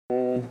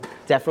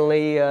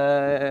definitely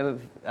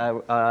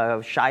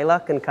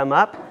Shaila can come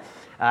up.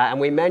 And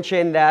we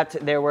mentioned that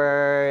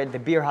the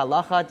Bir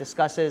Halacha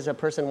discusses a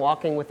person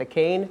walking with a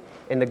cane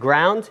in the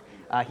ground.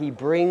 He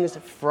brings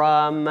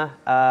from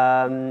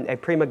a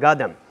Prima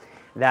Gadam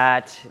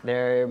that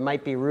there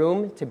might be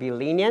room to be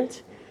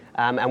lenient.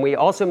 And we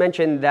also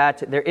mentioned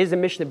that there is a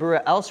Mishnah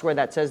Berurah elsewhere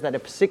that says that a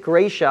Psik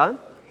Reisha,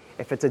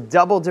 if it's a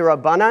double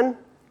Dirabanan,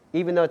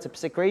 even though it's a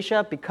Psik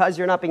Reisha, because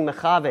you're not being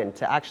mechaven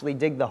to actually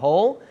dig the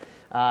hole,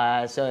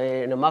 so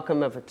in a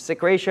makam of a Psik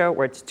Reisha,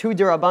 where it's two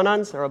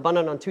Dirabanans, or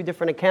Rabbanan on two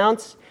different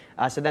accounts,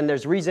 so then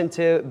there's reason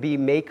to be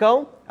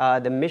Meko.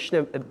 The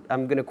Mishnah,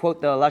 I'm going to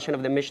quote the Lashon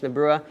of the Mishnah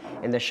Berurah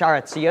in the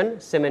Sharat Zion,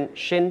 Siman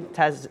Shin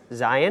Tez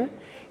Zayin.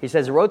 He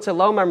says, Rotza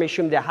lomar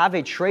mishum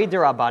dehave trei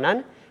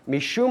derabanan,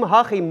 mishum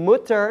hachi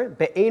muter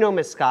be'eno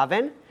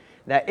miskaven,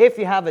 that if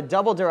you have a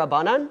double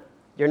derabanan,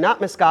 you're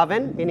not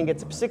miskaven, meaning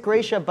it's a psik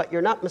reisha, but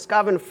you're not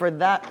miskaven for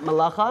that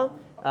malacha,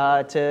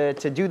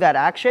 to do that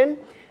action.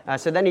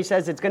 So then he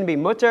says it's going to be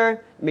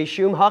muter,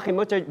 mishum hachi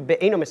muter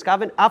be'eno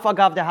miskaven,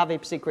 afagav dehave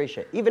psik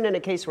reisha. Even in a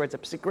case where it's a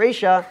psik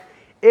reisha,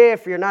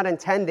 if you're not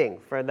intending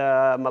for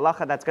the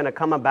malacha that's going to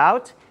come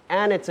about,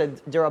 and it's a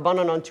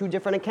derabanan on two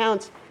different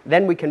accounts,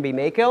 then we can be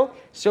mekel.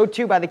 So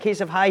too, by the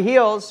case of high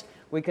heels,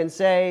 we can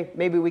say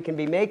maybe we can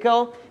be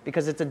mekel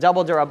because it's a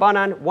double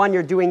derabanan. One,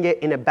 you're doing it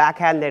in a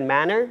backhanded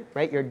manner,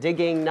 right? You're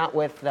digging not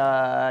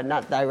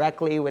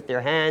directly with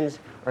your hands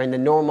or in the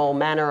normal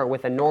manner or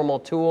with a normal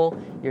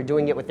tool. You're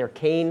doing it with your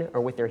cane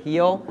or with your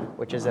heel,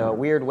 which is a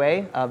weird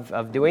way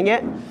of doing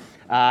it.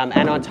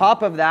 And on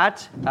top of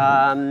that,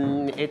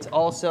 it's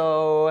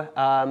also,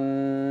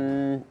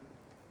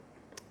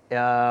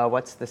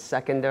 what's the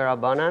second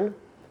derabanan?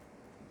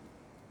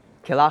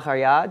 Kilach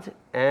haryad,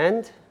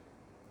 and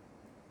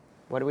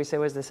what do we say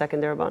was the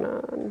second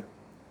derabanan?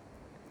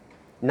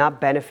 Not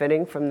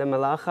benefiting from the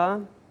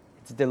malacha.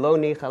 It's delo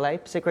nichale,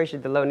 psik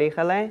reisha delo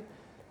nichale.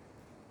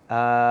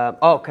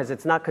 Because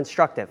it's not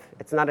constructive.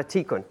 It's not a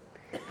tikkun.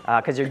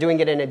 Because you're doing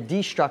it in a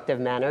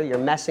destructive manner. You're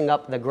messing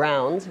up the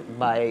ground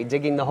by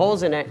digging the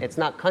holes in it. It's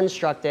not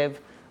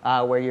constructive,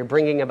 where you're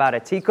bringing about a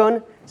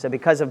tikkun. So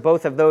because of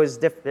both of those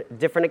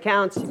different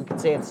accounts, you could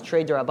say it's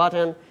trei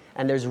derabatan,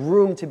 and there's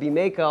room to be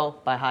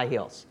mekel by high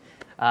heels.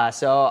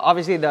 So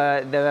obviously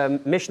the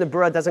Mishnah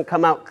Berurah doesn't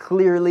come out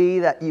clearly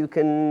that you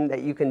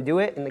can do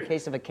it in the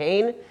case of a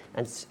cane,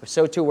 and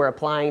so too we're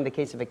applying the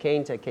case of a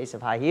cane to a case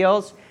of high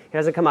heels. It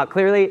doesn't come out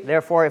clearly.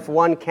 Therefore, if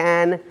one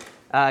can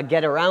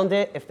get around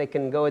it, if they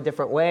can go a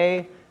different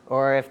way,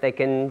 or if they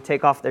can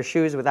take off their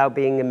shoes without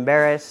being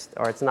embarrassed,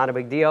 or it's not a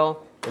big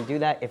deal, and do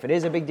that. If it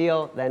is a big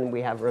deal, then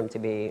we have room to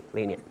be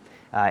lenient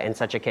in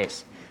such a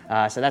case.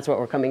 So that's what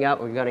we're coming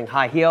out. We're getting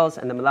high heels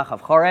and the melach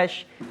of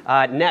Choraish.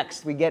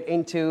 Next, we get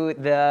into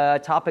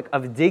the topic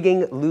of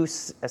digging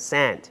loose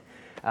sand.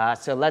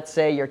 So let's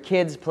say your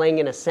kid's playing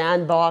in a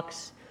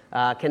sandbox.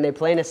 Can they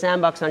play in a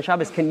sandbox on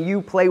Shabbos? Can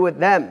you play with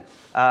them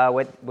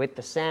with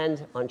the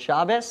sand on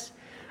Shabbos?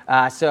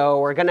 So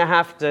we're going to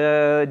have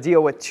to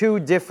deal with two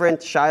different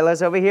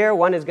shilas over here.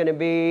 One is going to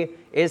be,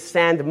 is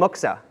sand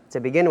muksa to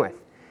begin with?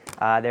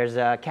 There's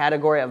a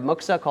category of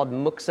muksa called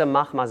muksa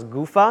machmas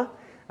gufa,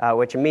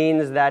 which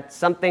means that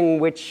something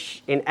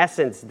which in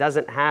essence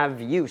doesn't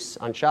have use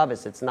on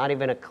Shabbos. It's not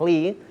even a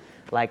kli,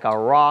 like a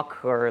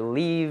rock or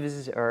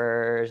leaves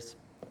or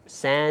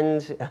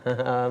sand,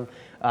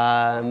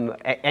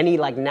 any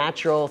like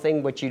natural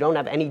thing which you don't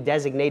have any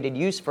designated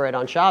use for it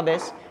on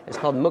Shabbos. It's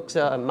called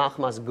muksa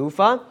machmas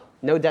gufa.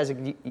 No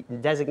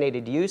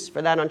designated use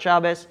for that on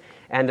Shabbos.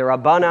 And the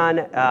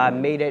Rabbanan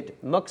made it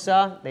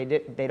muksa.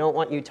 They don't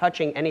want you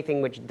touching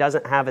anything which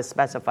doesn't have a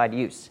specified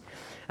use.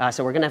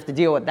 So we're going to have to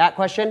deal with that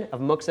question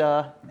of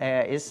muksa,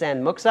 is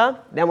sand muksa.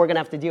 Then we're going to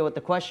have to deal with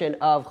the question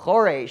of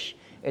Choraish.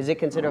 Is it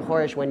considered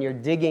Choraish when you're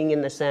digging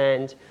in the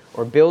sand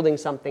or building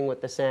something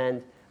with the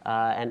sand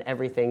and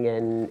everything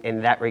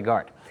in that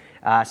regard?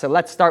 So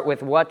let's start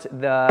with what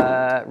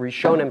the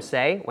Rishonim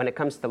say when it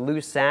comes to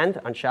loose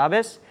sand on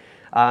Shabbos.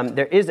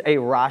 There is a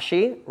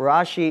Rashi.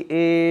 Rashi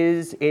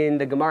is in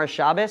the Gemara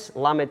Shabbos,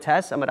 Lamed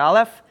Tes, Amud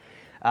Aleph.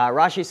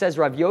 Rashi says,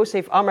 Rav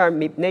Yosef Amar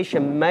mipnei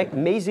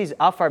shemezis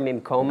afar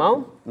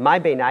mimkomo, my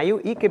beinayu,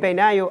 ike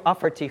beinayu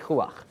afar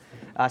tichuach.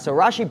 So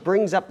Rashi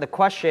brings up the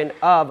question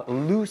of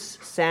loose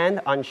sand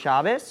on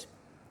Shabbos.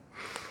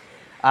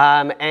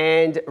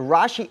 And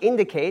Rashi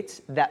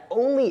indicates that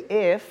only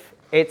if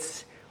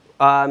it's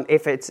afar,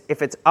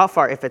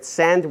 if it's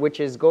sand which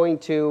is going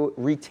to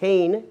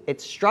retain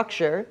its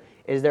structure,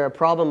 is there a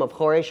problem of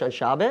Choraish on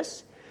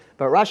Shabbos?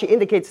 But Rashi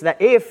indicates that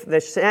if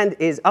the sand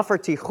is afar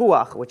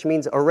tichuach, which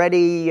means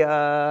already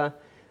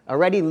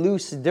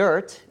loose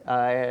dirt,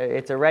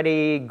 it's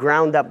already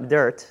ground up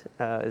dirt,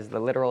 is the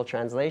literal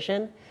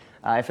translation.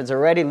 If it's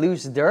already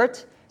loose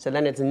dirt, so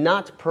then it's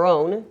not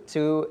prone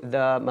to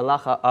the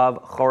malacha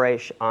of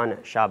Choraish on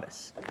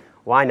Shabbos.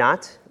 Why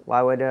not?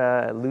 Why would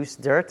loose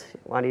dirt,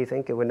 why do you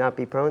think it would not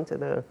be prone to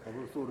the... I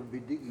would sort of be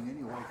digging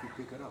anyway if you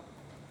pick it up.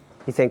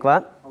 You think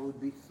what? I would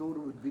be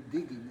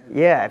digging.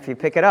 Yeah, if you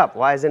pick it up,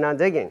 why is it not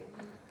digging?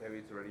 Maybe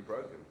it's already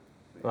broken.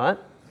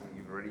 What?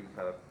 You've already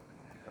kind of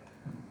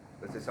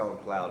let's say someone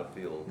plowed a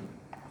field,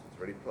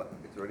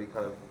 it's already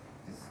kind of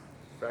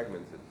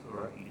fragmented,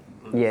 right?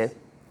 Yeah.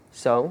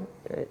 So.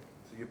 So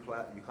you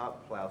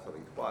can't plow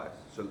something twice.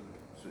 So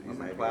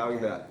isn't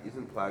plowing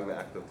the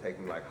act of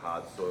taking like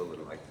hard soil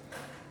and like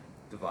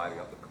dividing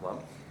up the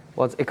clumps?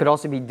 Well, it could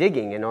also be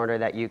digging in order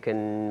that you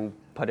can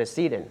put a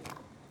seed in.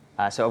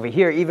 So over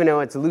here, even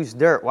though it's loose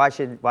dirt, why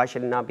should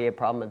it not be a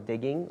problem of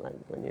digging, like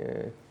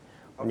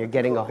when you're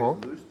getting a hole?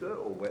 Loose dirt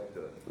or wet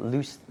dirt?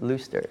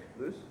 Loose dirt.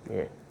 Loose?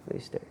 Yeah,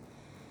 loose dirt.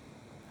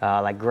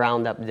 Like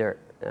ground up dirt.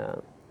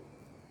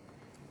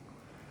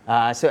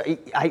 So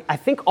I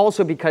think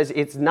also because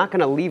it's not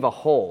going to leave a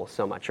hole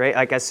so much, right?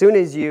 Like as soon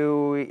as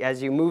you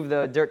move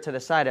the dirt to the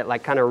side, it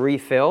like kind of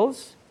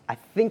refills. I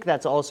think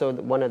that's also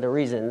one of the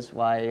reasons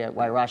why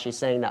Rashi is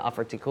saying that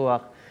Afar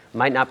Tikuach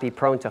might not be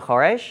prone to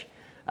Choraish,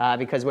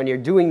 because when you're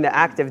doing the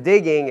act of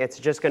digging, it's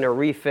just going to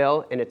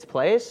refill in its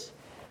place,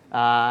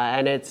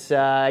 and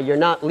you're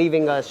not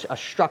leaving a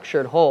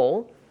structured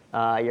hole.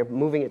 You're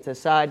moving it to the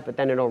side, but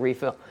then it'll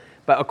refill.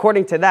 But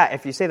according to that,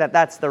 if you say that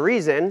that's the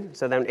reason,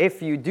 so then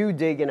if you do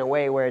dig in a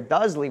way where it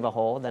does leave a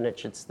hole, then it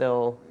should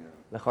still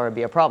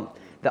be a problem.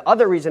 The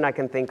other reason I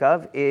can think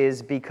of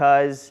is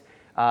because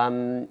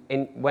when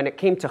it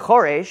came to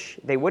Choraish,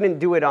 they wouldn't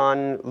do it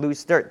on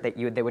loose dirt.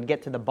 They would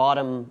get to the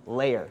bottom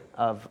layer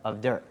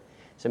of dirt.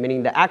 So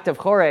meaning the act of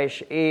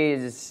Choraish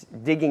is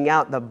digging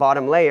out the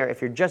bottom layer.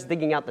 If you're just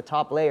digging out the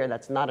top layer,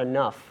 that's not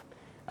enough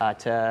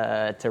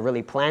to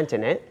really plant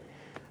in it.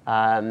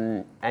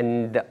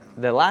 And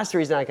the last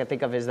reason I can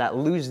think of is that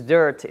loose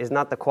dirt is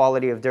not the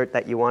quality of dirt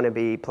that you want to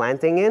be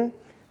planting in.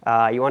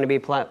 You want to be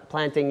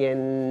planting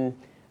in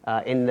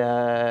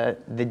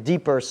the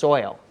deeper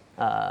soil,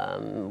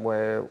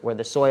 where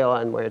the soil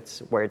and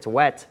where it's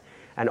wet,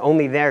 and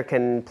only there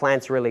can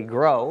plants really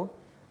grow.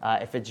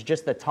 If it's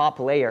just the top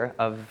layer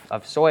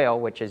of soil,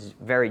 which is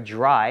very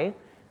dry,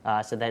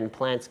 so then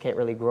plants can't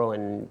really grow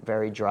in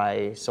very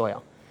dry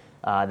soil.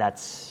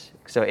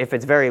 So if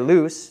it's very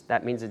loose,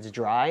 that means it's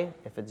dry.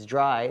 If it's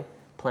dry,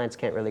 plants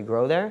can't really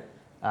grow there.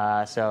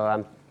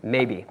 So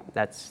maybe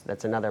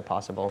that's another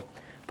possible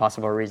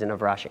reason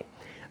of Rashi.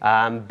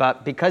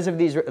 But because of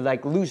these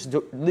like loose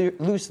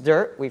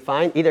dirt, we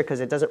find either because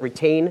it doesn't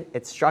retain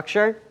its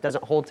structure,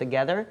 doesn't hold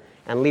together,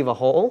 and leave a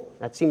hole.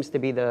 That seems to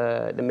be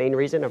the main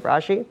reason of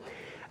Rashi.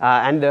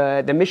 And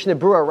the Mishnah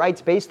Berurah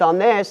writes based on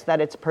this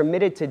that it's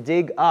permitted to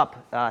dig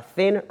up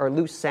thin or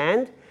loose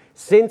sand,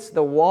 since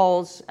the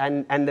walls,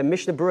 and the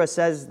Mishnah Berurah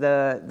says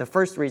the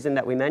first reason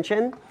that we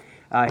mentioned,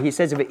 he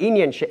says,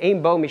 "V'inyan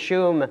she'ein bo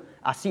mishum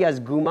asiyas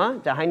guma,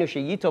 dahainu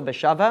sheyito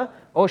b'shava,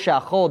 o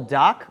she'achol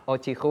dak o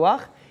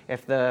tichuach."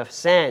 If the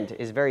sand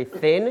is very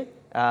thin,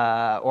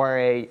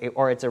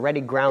 or it's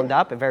already ground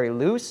up, very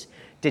loose,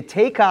 to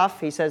take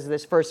off, he says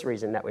this first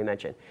reason that we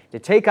mentioned, to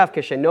take off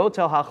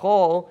kishenotel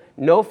hachol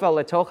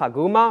nofel letoch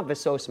haguma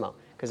v'sosma,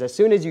 because as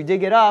soon as you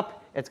dig it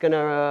up, it's going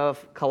to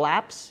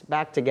collapse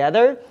back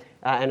together.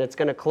 And it's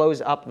going to close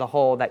up the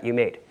hole that you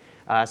made.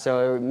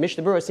 So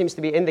Mishnah Berurah seems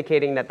to be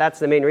indicating that that's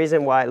the main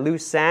reason why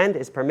loose sand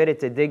is permitted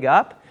to dig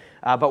up.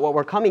 But what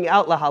we're coming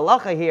out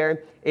lahalacha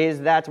here is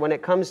that when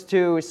it comes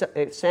to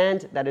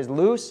sand that is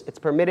loose, it's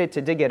permitted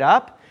to dig it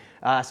up.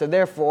 So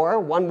therefore,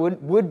 one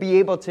would be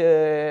able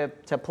to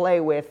play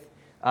with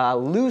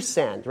loose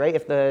sand, right?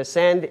 If the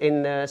sand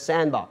in the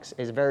sandbox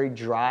is very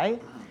dry,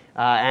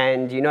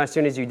 and as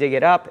soon as you dig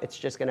it up, it's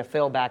just going to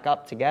fill back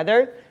up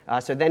together.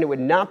 So then it would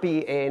not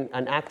be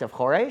an act of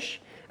Choraish.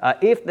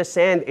 If the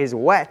sand is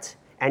wet,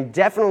 and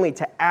definitely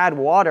to add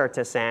water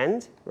to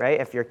sand, right?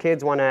 If your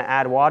kids want to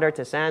add water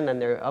to sand, then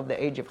they're of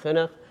the age of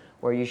chinuch,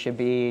 where you should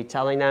be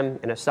telling them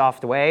in a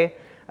soft way.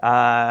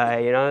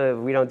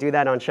 We don't do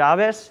that on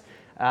Shabbos,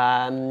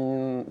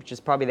 which is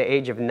probably the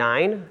age of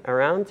 9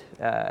 around,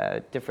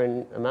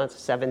 different amounts,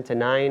 7 to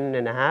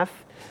 9.5.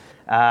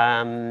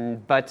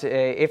 But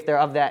if they're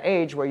of that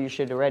age where you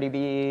should already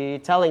be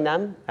telling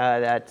them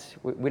that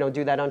we don't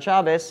do that on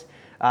Shabbos,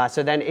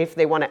 so then if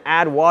they want to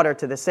add water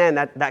to the sand,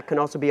 that can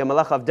also be a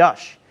malach of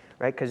dash,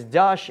 right? Because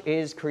dash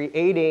is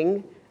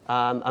creating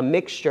a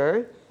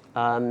mixture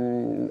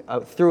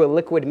through a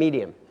liquid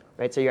medium,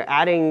 right? So you're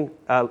adding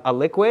a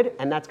liquid,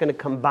 and that's going to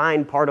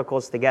combine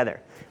particles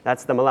together.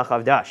 That's the malach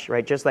of dash,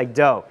 right? Just like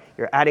dough,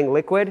 you're adding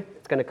liquid,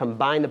 it's going to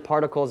combine the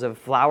particles of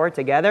flour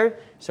together.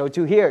 So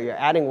too here, you're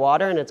adding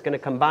water, and it's going to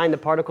combine the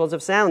particles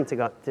of sand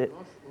to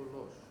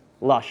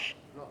lush.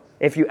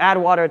 If you add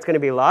water, it's going to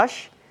be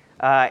lush.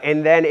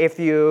 And then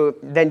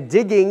then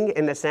digging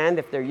in the sand,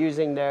 if they're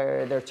using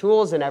their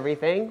tools and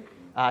everything,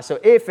 so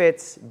if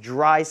it's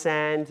dry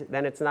sand,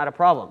 then it's not a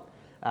problem.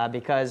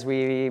 Because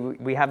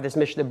we have this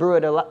Mishnah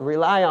Berurah to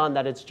rely on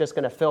that it's just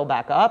going to fill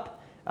back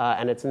up,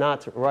 and it's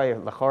not roy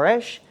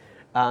l'choresh.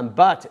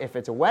 But if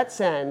it's a wet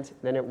sand,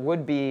 then it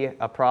would be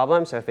a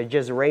problem. So if it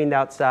just rained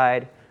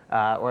outside,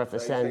 or if the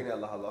sand... Are you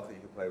saying that lahalacha you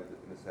can play with it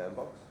in the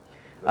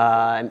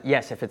sandbox?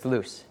 Yes, if it's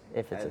loose.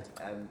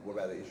 And what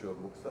about the issue of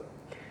muksa?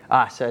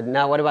 So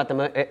now what about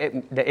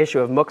the issue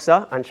of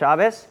muksa on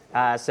Shabbos?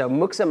 So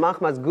muksa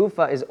machmas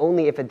gufa is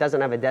only if it doesn't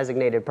have a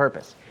designated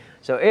purpose.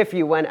 So if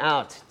you went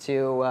out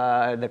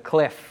to the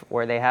cliff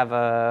where they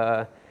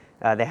have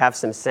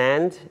some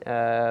sand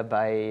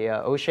by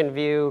Ocean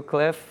View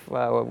Cliff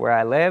where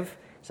I live.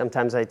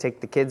 Sometimes I take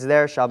the kids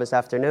there Shabbos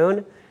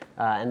afternoon,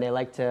 and they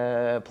like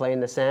to play in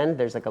the sand.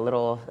 There's like a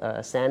little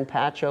sand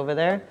patch over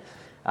there.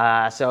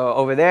 So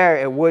over there,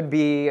 it would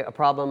be a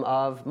problem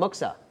of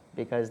muksa,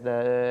 because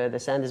the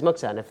sand is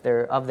muksa. And if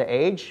they're of the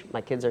age,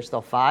 my kids are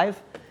still 5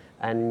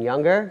 and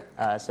younger,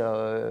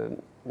 so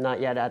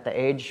not yet at the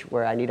age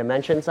where I need to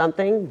mention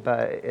something,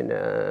 but in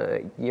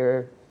a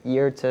year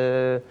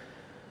to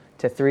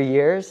 3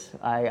 years,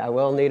 I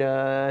will need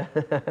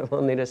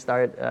to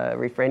start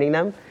refraining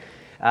them.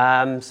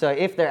 So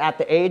if they're at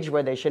the age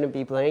where they shouldn't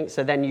be playing,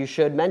 so then you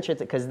should mention it,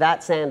 because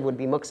that sand would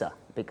be muksa,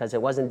 because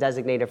it wasn't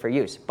designated for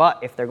use. But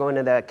if they're going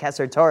to the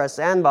Keser Torah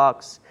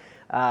sandbox,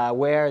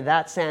 where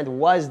that sand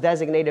was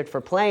designated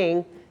for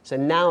playing, so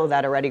now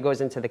that already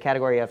goes into the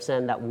category of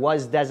sand that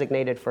was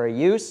designated for a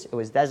use. It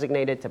was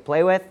designated to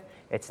play with.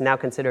 It's now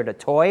considered a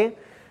toy,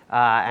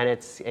 and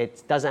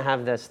it doesn't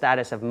have the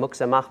status of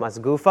muksa machmas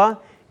gufa.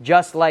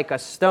 Just like a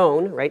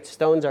stone, right?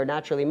 Stones are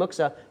naturally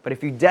muksa, but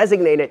if you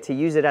designate it to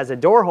use it as a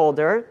door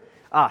holder,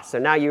 so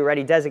now you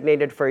already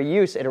designated for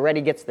use, it already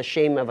gets the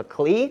shame of a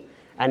kli,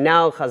 and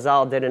now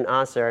Chazal didn't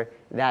answer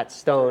that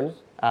stone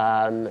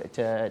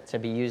to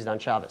be used on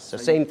Shabbos. So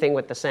same thing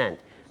with the sand.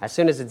 As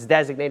soon as it's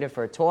designated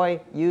for a toy,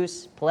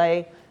 use,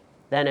 play,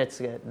 then it's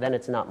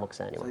not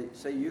muksa anymore.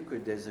 So you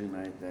could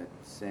designate that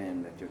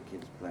sand that your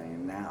kids play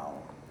in now.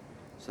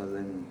 So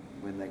then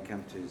when they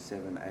come to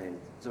 7, 8,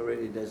 it's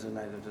already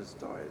designated as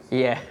toys.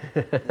 Yeah.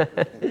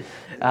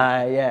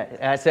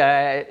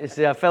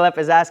 So Philip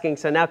is asking,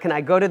 so now can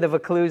I go to the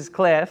Vaucluse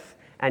cliff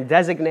and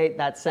designate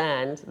that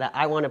sand, that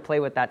I want to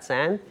play with that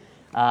sand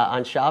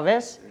on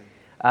Shabbos?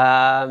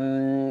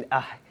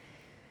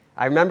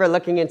 I remember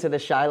looking into the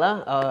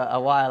Shaila a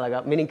while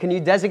ago, meaning can you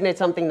designate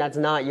something that's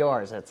not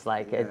yours? It's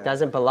like it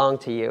doesn't belong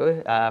to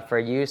you for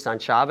use on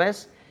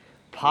Shabbos.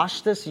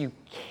 Pashtus, you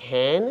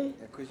can.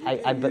 Because you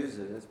can use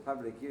it, it's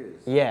public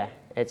use. Yeah,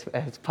 it's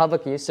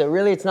public use. So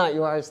really it's not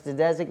yours to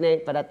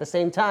designate, but at the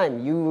same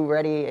time, you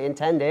already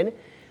intended.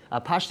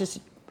 Pashtus,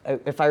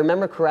 if I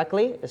remember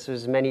correctly, this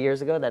was many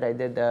years ago that I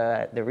did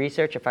the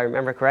research, if I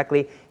remember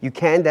correctly, you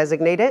can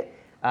designate it,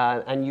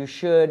 and you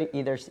should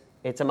either,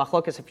 it's a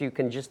machlokas if you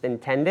can just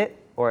intend it,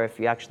 or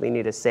if you actually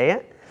need to say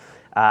it.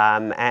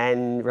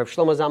 And Rav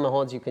Shlomo Zalman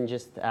holds you can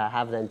just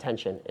have the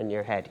intention in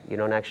your head. You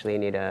don't actually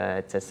need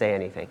to say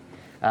anything.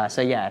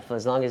 So yeah,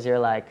 as long as you're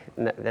like,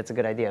 that's a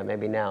good idea,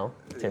 maybe now,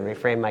 to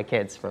refrain my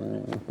kids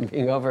from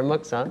being over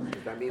muksa,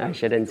 Does that mean I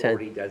should it's intend.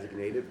 already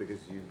designated,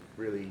 because you've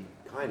really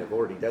kind of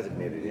already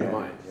designated in your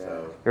mind.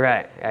 So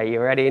Right, you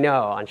already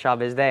know on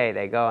Shabbos day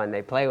they go and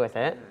they play with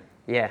it.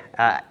 Yeah,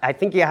 I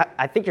think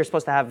you're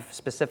supposed to have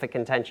specific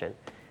intention.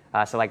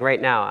 So like right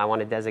now, I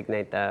want to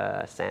designate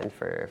the sand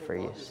for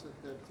use.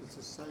 It's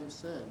the same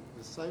sand.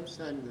 The same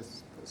sand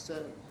is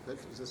that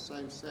is the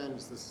same sand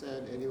as the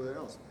sand anywhere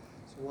else.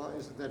 So why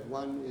is it that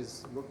one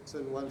is muktzah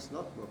and one's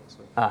not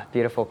muktzah?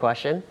 Beautiful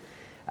question.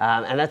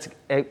 And that's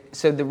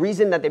so the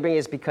reason that they bring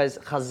is because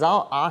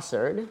Chazal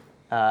asered,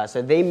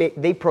 so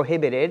they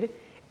prohibited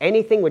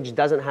anything which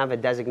doesn't have a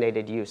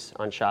designated use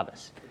on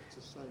Shabbos. It's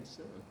the same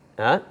sand.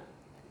 Huh?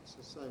 It's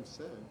the same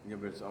sand. Yeah,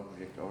 but it's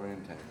object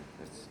oriented.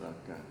 It's like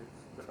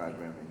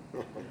programming.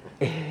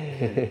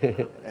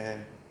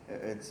 And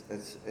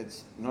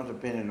it's not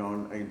dependent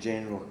on a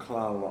general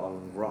cloud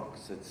of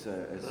rocks.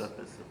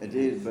 It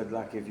is, but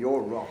like if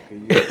your rock,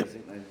 you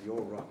designate your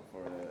rock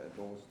for a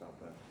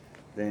doorstopper,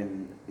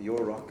 then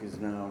your rock is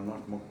now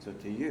not muktzah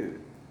to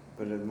you,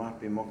 but it might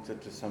be muktzah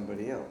to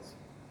somebody else.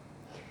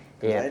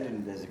 Because they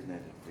didn't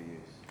designate it for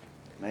use.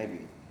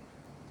 Maybe.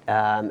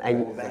 And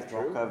Or that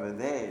rock over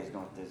there is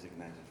not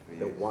designated for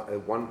the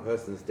use. one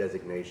person's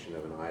designation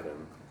of an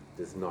item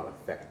does not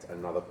affect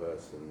another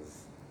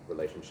person's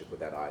relationship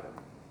with that item.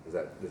 Is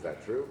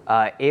that true?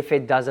 if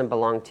it doesn't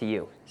belong to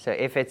you. So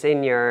if it's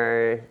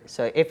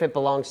if it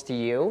belongs to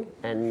you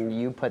and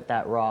you put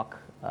that rock,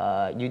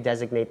 you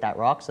designate that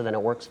rock, so then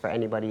it works for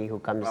anybody who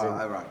comes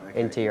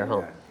into your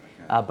home.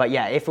 Okay. But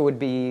yeah, if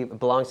it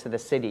belongs to the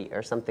city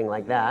or something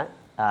like that,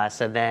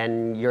 so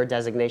then your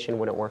designation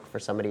wouldn't work for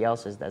somebody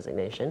else's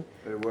designation.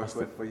 But it works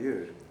for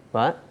you.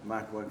 What?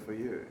 Might work for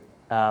you.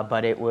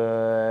 But it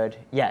would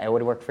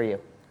work for you.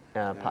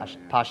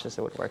 Pashtus,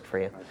 it would work for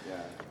you.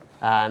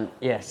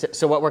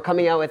 So what we're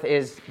coming out with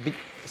is,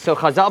 so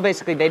Chazal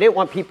basically, they didn't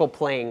want people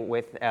playing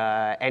with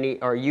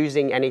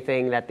using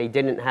anything that they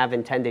didn't have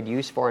intended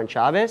use for on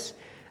Shabbos,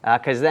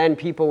 because then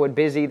people would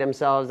busy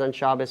themselves on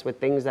Shabbos with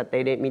things that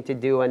they didn't mean to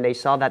do, and they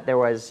saw that there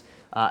was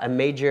a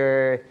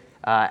major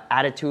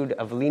attitude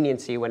of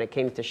leniency when it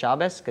came to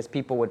Shabbos, because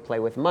people would play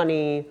with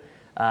money,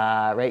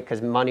 right?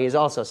 Because money is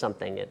also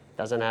something.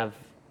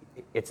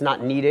 It's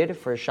not needed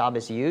for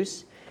Shabbos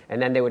use.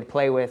 And then they would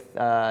play with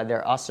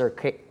their aser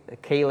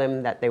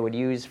kalim that they would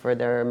use for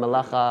their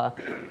malacha,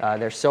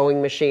 their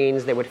sewing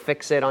machines. They would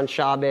fix it on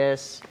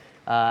Shabbos.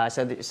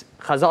 So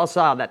Chazal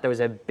saw that there was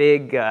a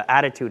big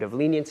attitude of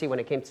leniency when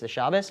it came to the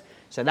Shabbos.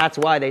 So that's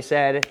why they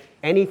said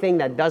anything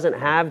that doesn't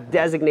have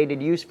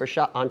designated use for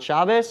on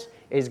Shabbos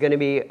is going to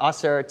be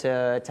usher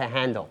to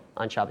handle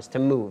on Shabbos, to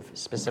move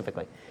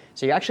specifically.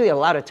 So you're actually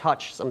allowed to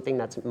touch something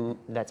that's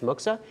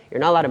muksa.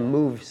 You're not allowed to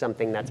move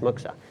something that's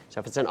muksa. So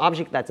if it's an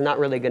object that's not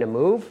really going to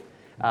move,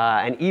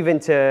 and even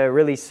to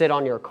really sit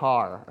on your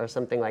car or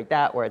something like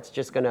that, where it's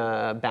just going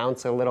to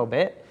bounce a little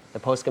bit, the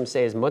poskim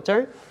say is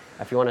mutter.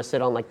 If you want to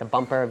sit on like the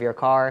bumper of your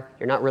car,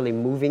 you're not really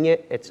moving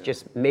it. It's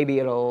just maybe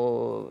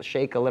it'll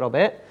shake a little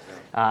bit.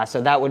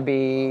 So that would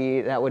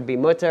be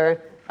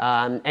mutter.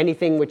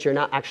 Anything which you're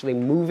not actually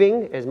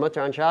moving is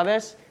mutter on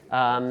Shabbos.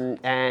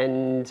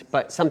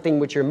 But something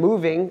which you're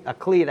moving, a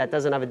kli that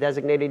doesn't have a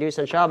designated use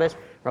on Shabbos,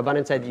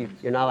 Rabbanan said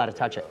you're not allowed to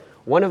touch it.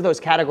 One of those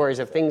categories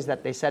of things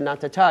that they said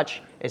not to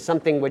touch is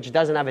something which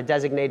doesn't have a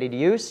designated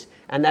use,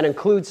 and that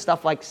includes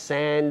stuff like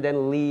sand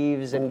and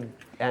leaves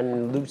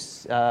and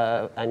loose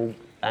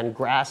and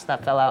grass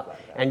that fell out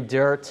and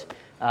dirt.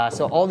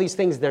 So all these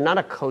things, they're not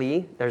a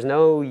kli. There's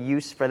no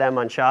use for them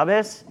on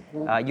Shabbos.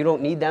 You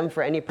don't need them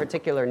for any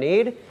particular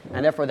need,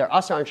 and therefore they're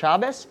asur on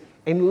Shabbos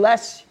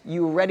unless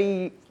you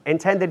already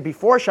intended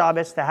before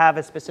Shabbos to have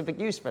a specific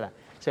use for them.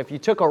 So if you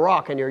took a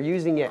rock and you're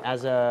using it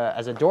as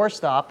a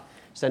doorstop,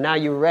 so now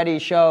you already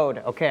showed,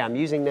 okay, I'm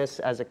using this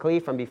as a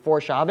kli from before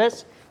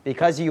Shabbos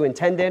because you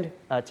intended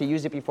to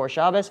use it before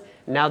Shabbos.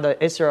 Now the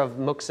isser of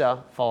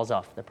muksa falls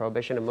off. The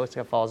prohibition of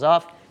muksa falls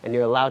off, and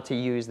you're allowed to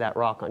use that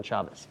rock on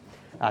Shabbos.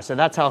 So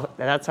that's how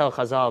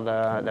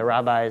Chazal, the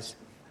rabbis,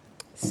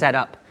 set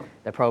up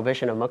the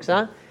prohibition of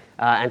muksa.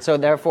 And so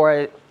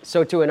therefore,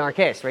 so too in our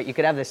case, right? You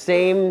could have it's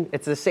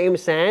the same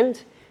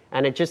sand,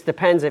 and it just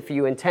depends if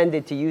you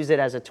intended to use it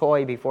as a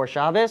toy before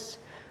Shabbos,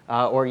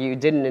 or you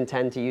didn't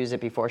intend to use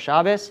it before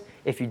Shabbos.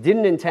 If you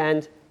didn't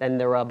intend, then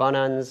the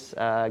Rabbanan's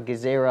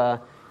gezerah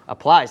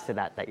applies to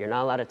that you're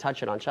not allowed to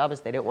touch it on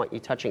Shabbos. They didn't want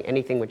you touching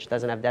anything which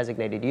doesn't have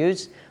designated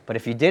use. But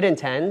if you did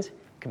intend, it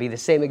could be the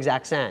same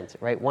exact sand,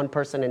 right? One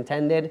person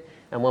intended,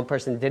 and one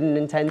person didn't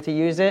intend to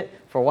use it.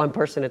 For one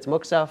person, it's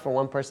muksa. For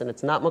one person,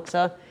 it's not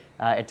muksa.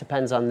 It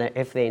depends on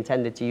if they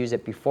intended to use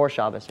it before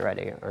Shabbos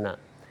already or not.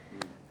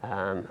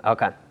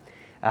 Okay.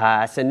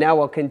 So now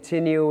we'll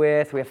continue we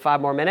have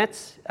 5 more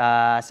minutes.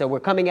 So we're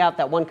coming out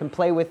that one can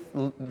play with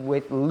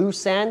loose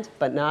sand,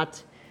 but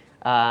not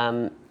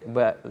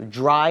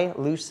dry,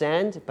 loose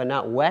sand, but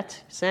not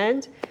wet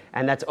sand.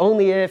 And that's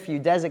only if you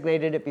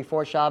designated it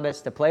before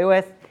Shabbos to play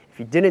with. If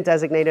you didn't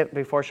designate it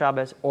before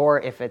Shabbos, or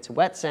if it's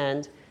wet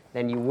sand,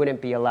 then you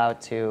wouldn't be allowed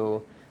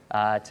to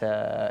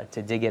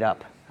dig it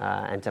up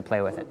and to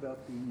play with it. What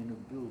about being in a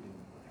building?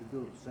 If you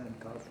build a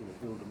sandcastle or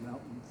build a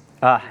mountain, is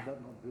that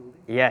not building?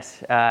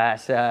 Yes.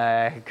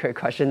 Good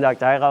question,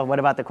 Dr. Eichel. What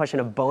about the question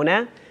of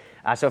bona?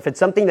 So if it's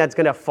something that's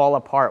going to fall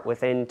apart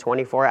within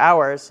 24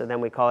 hours, so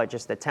then we call it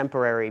just a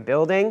temporary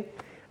building.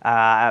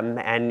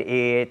 And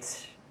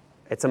it's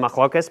a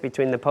machlokas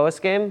between the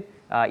poskim,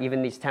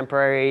 even these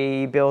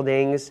temporary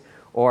buildings,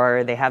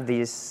 or they have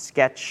these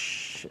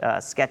sketch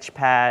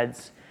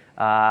pads,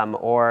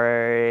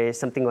 or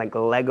something like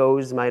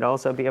Legos might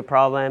also be a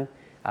problem.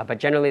 But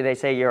generally they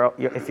say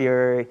if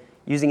you're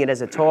using it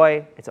as a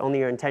toy, it's only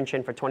your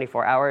intention for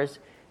 24 hours.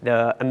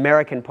 The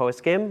American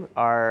poskim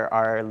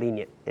are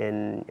lenient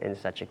in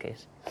such a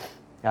case.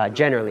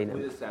 Generally.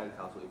 With a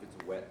sandcastle, if it's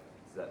wet,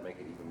 does that make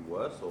it even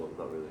worse, or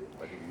not really?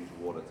 Like if you use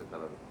water to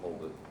kind of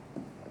hold it?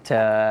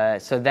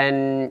 So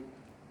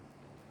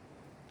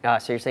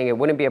you're saying it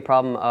wouldn't be a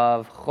problem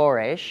of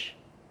Choraish,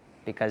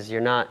 because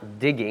you're not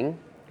digging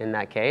in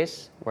that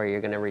case, where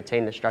you're going to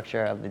retain the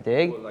structure of the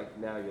dig. Well, like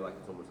now you're like,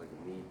 it's almost like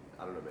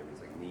I don't know, maybe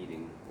it's like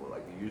kneading, or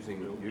like you're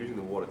using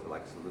the water to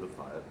like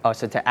solidify it. Oh,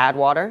 so to add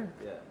water?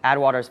 Yeah. Add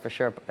water is for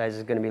sure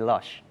is going to be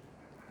lush.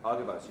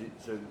 Okay, but so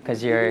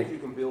if you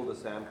can build a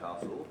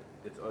sandcastle,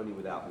 it's only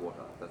without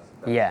water. That's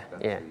yeah.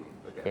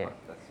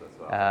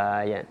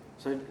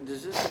 So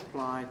does this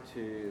apply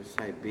to,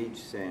 say, beach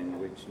sand,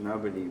 which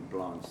nobody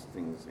plants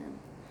things in?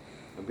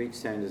 A beach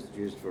sand is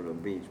used for a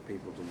beach,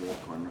 people to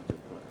walk on, not to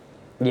play.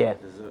 Yeah.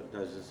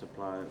 Does this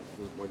apply?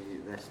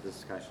 This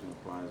discussion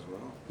apply as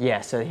well?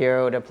 Yeah. So here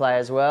it would apply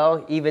as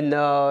well, even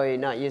though you're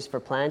not used for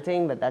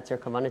planting, but that's your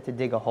kavanah to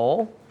dig a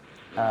hole,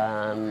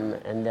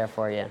 and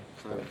therefore, yeah.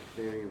 So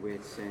very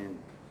wet sand,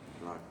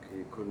 like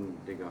you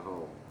couldn't dig a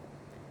hole,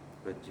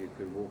 but you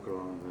could walk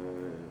along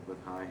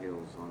with high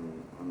heels on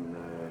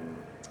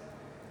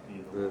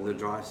the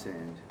dry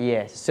sand.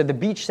 Yes. So the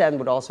beach sand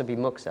would also be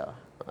muksa.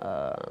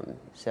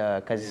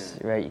 Because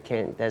right, you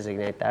can't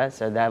designate that,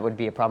 so that would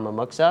be a problem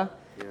of muksa.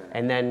 Yeah.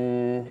 And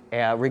then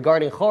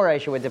regarding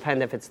Choraish, it would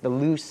depend if it's the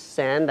loose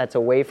sand that's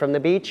away from the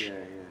beach,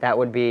 that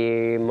would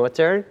be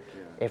mutter.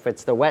 Yeah. If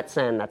it's the wet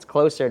sand that's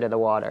closer to the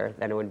water,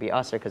 then it would be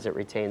asur because it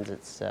retains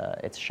its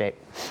shape.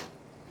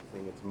 I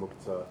think it's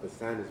mukta. The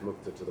sand is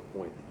mukta to the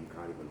point that you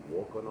can't even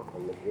walk on it or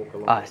walk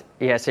along it.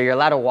 Yeah, so you're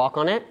allowed to walk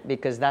on it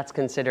because that's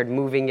considered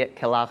moving it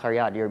kelachar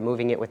yad. You're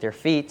moving it with your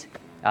feet.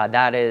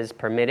 That is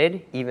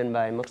permitted even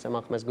by muksa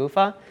machmas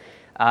gufa.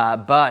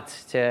 But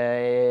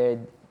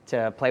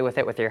to play with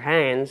it with your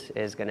hands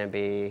is going to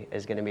be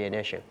an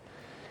issue.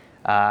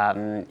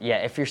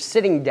 If you're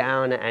sitting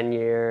down and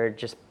you're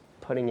just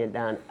putting it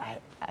down, I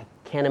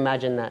can't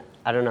imagine that.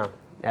 I don't know.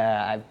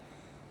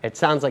 It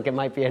sounds like it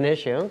might be an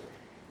issue,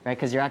 right?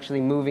 Because you're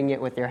actually moving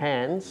it with your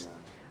hands.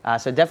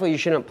 So definitely you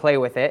shouldn't play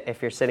with it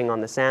if you're sitting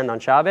on the sand on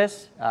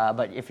Shabbos.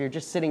 But if you're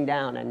just sitting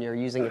down and you're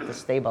using it to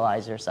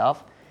stabilize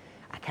yourself,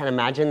 I can't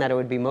imagine that it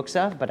would be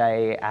muksa, but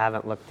I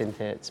haven't looked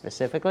into it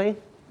specifically.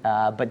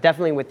 But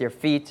definitely with your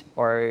feet,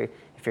 or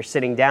if you're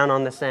sitting down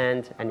on the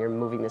sand and you're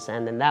moving the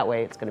sand in that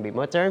way, it's going to be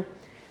mutter.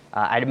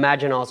 I'd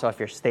imagine also if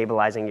you're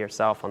stabilizing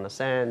yourself on the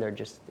sand or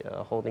just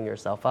holding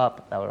yourself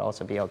up, that would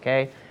also be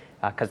okay.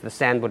 Because the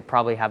sand would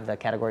probably have the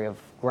category of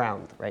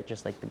ground, right?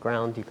 Just like the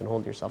ground, you can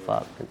hold yourself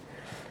up.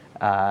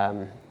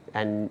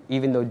 And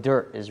even though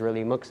dirt is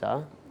really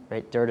muksa,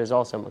 right? Dirt is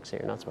also muksa.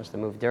 You're not supposed to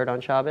move dirt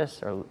on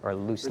Shabbos, or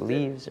loose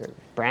leaves or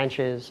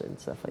branches and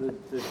stuff like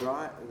that.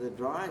 The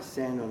dry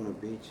sand on the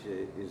beach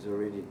is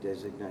already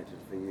designated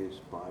for use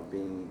by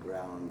being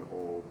ground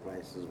or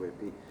places where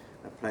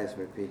a place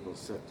where people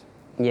sit.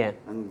 Yeah.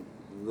 And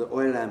the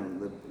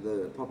oilam,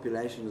 the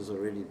population is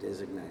already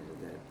designated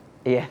there.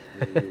 Yeah.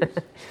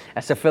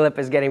 So Philip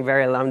is getting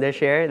very lamdish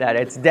here that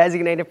it's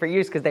designated for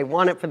use because they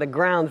want it for the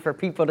ground for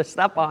people to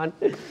step on.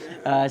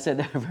 But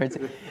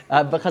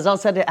Chazal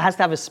said it has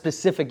to have a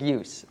specific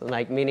use,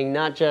 like meaning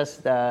not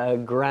just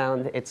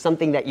ground. It's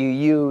something that you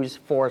use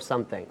for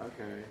something.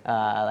 Okay.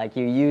 Like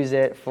you use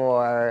it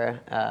for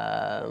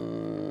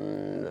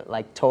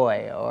like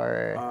toy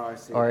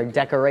or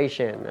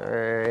decoration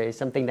or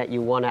something that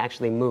you want to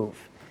actually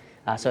move.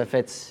 So if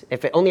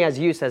it only has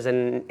use as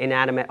an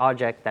inanimate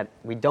object that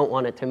we don't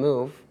want it to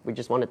move, we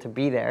just want it to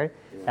be there,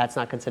 that's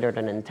not considered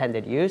an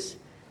intended use. It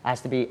has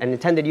to be an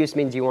intended use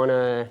means you want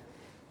to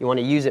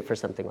use it for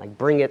something, like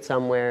bring it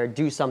somewhere,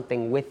 do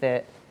something with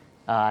it,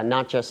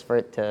 not just for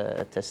it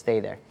to stay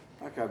there.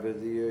 Okay, but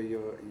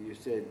you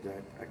said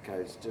that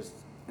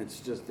it's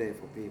just there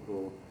for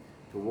people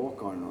to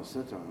walk on or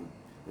sit on.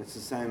 It's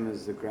the same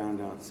as the ground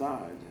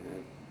outside.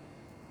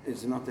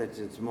 It's not that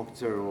it's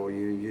muktzah or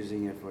you're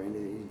using it for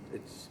anything.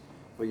 It's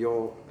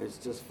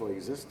just for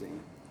existing.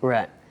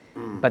 Right.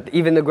 But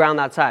even the ground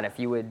outside, if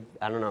you would,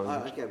 I don't know,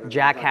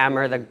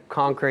 jackhammer the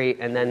concrete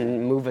and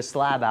then move a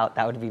slab out,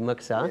 that would be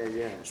muktzah.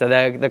 Yeah. So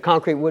the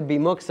concrete would be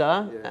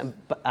muktzah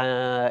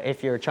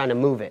if you're trying to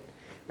move it.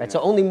 Right.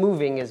 So only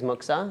moving is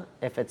muktzah.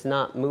 If it's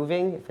not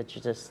moving, if it's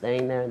just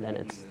staying there, then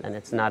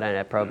it's not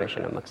a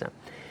prohibition of muktzah.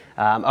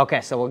 Okay,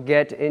 so we'll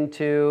get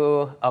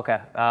into,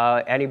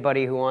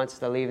 anybody who wants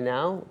to leave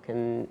now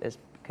can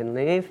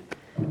leave.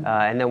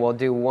 And then we'll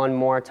do one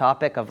more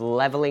topic of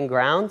leveling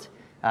ground.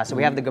 So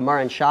we have the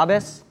Gemara in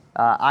Shabbos,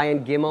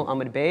 Ayin Gimel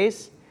Amud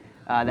Beis,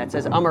 that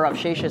says, Amar Rav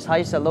Sheshes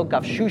Haisa Lo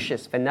Gav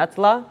Shushis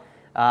V'Netla,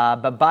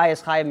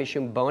 Babayis Chayav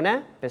Mishum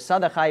Bona,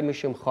 Besada Chayav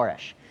Mishum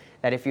Choraish.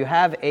 That if you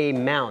have a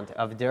mound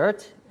of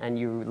dirt and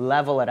you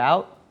level it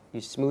out,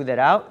 you smooth it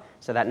out,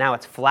 so that now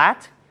it's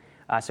flat.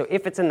 So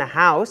if it's in the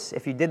house,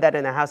 if you did that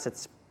in the house,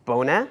 it's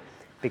bona,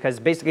 because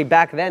basically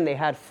back then they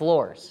had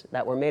floors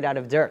that were made out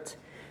of dirt.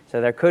 So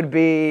there could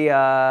be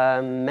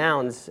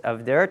mounds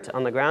of dirt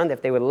on the ground.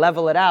 If they would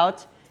level it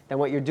out, then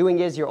what you're doing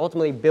is you're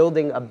ultimately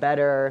building a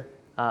better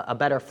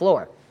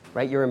floor,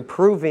 right? You're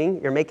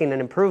making an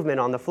improvement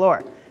on the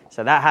floor.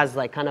 So that has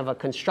like kind of a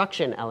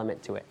construction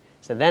element to it.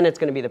 So then it's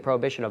going to be the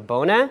prohibition of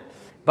bona.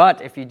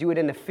 But if you do it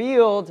in the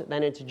field,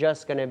 then it's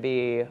just going to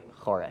be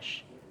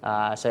choraish.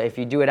 So if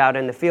you do it out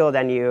in the field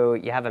and you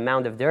have a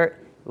mound of dirt,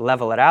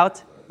 level it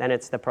out, then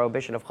it's the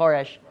prohibition of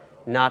choraish,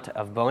 not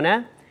of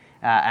bona.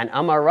 And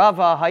Amar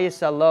Rava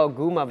hayisalo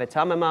guma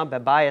v'tamama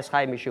bebayas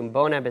chay mishum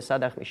bona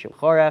besadach mishum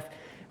choref.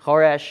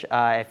 Choraish,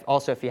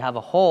 if you have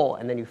a hole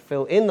and then you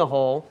fill in the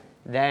hole,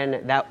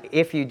 then that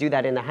if you do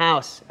that in the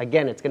house,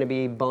 again, it's going to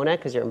be bona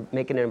because you're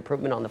making an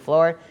improvement on the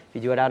floor. If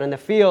you do it out in the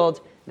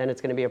field, then it's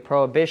going to be a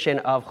prohibition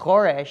of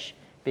choraish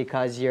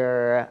because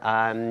you're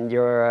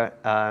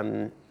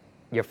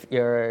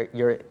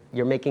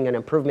making an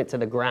improvement to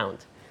the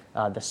ground,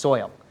 the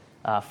soil,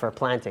 for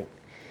planting.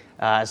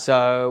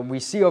 So we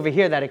see over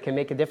here that it can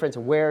make a difference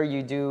where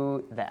you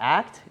do the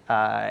act.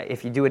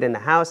 If you do it in the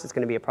house, it's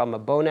going to be a problem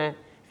of bona.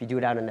 If you do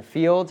it out in the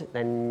field,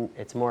 then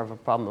it's more of a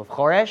problem of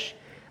choraish.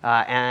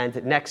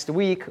 And next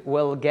week,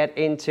 we'll get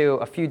into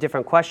a few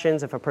different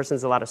questions. If a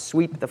person's allowed to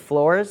sweep the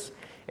floors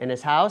in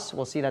his house,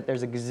 we'll see that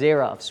there's a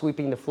gezerah of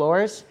sweeping the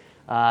floors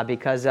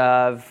because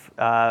of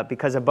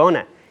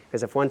bona.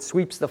 Because if one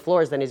sweeps the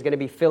floors, then he's going to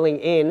be filling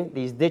in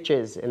these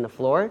ditches in the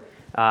floor.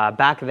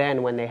 Back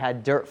then, when they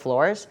had dirt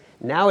floors.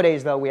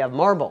 Nowadays, though, we have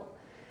marble.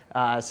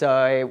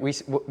 So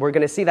we're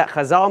going to see that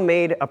Chazal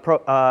made a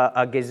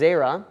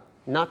gezerah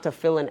not to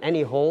fill in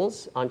any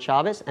holes on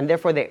Shabbos, and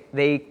therefore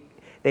they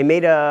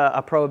made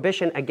a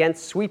prohibition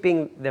against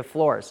sweeping the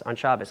floors on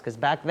Shabbos. Because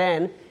back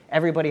then,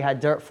 everybody had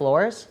dirt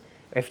floors.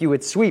 If you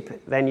would sweep,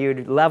 then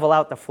you'd level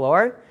out the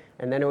floor,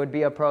 and then it would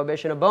be a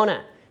prohibition of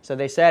bona. So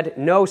they said,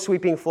 no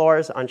sweeping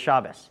floors on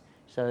Shabbos.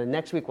 So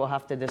next week we'll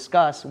have to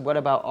discuss, what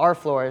about our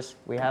floors?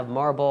 We have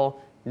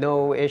marble,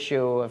 no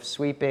issue of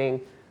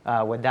sweeping.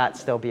 would that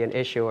still be an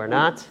issue or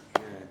not?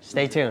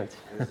 Stay tuned.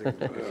 Have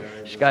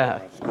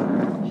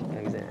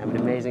an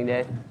amazing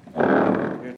day.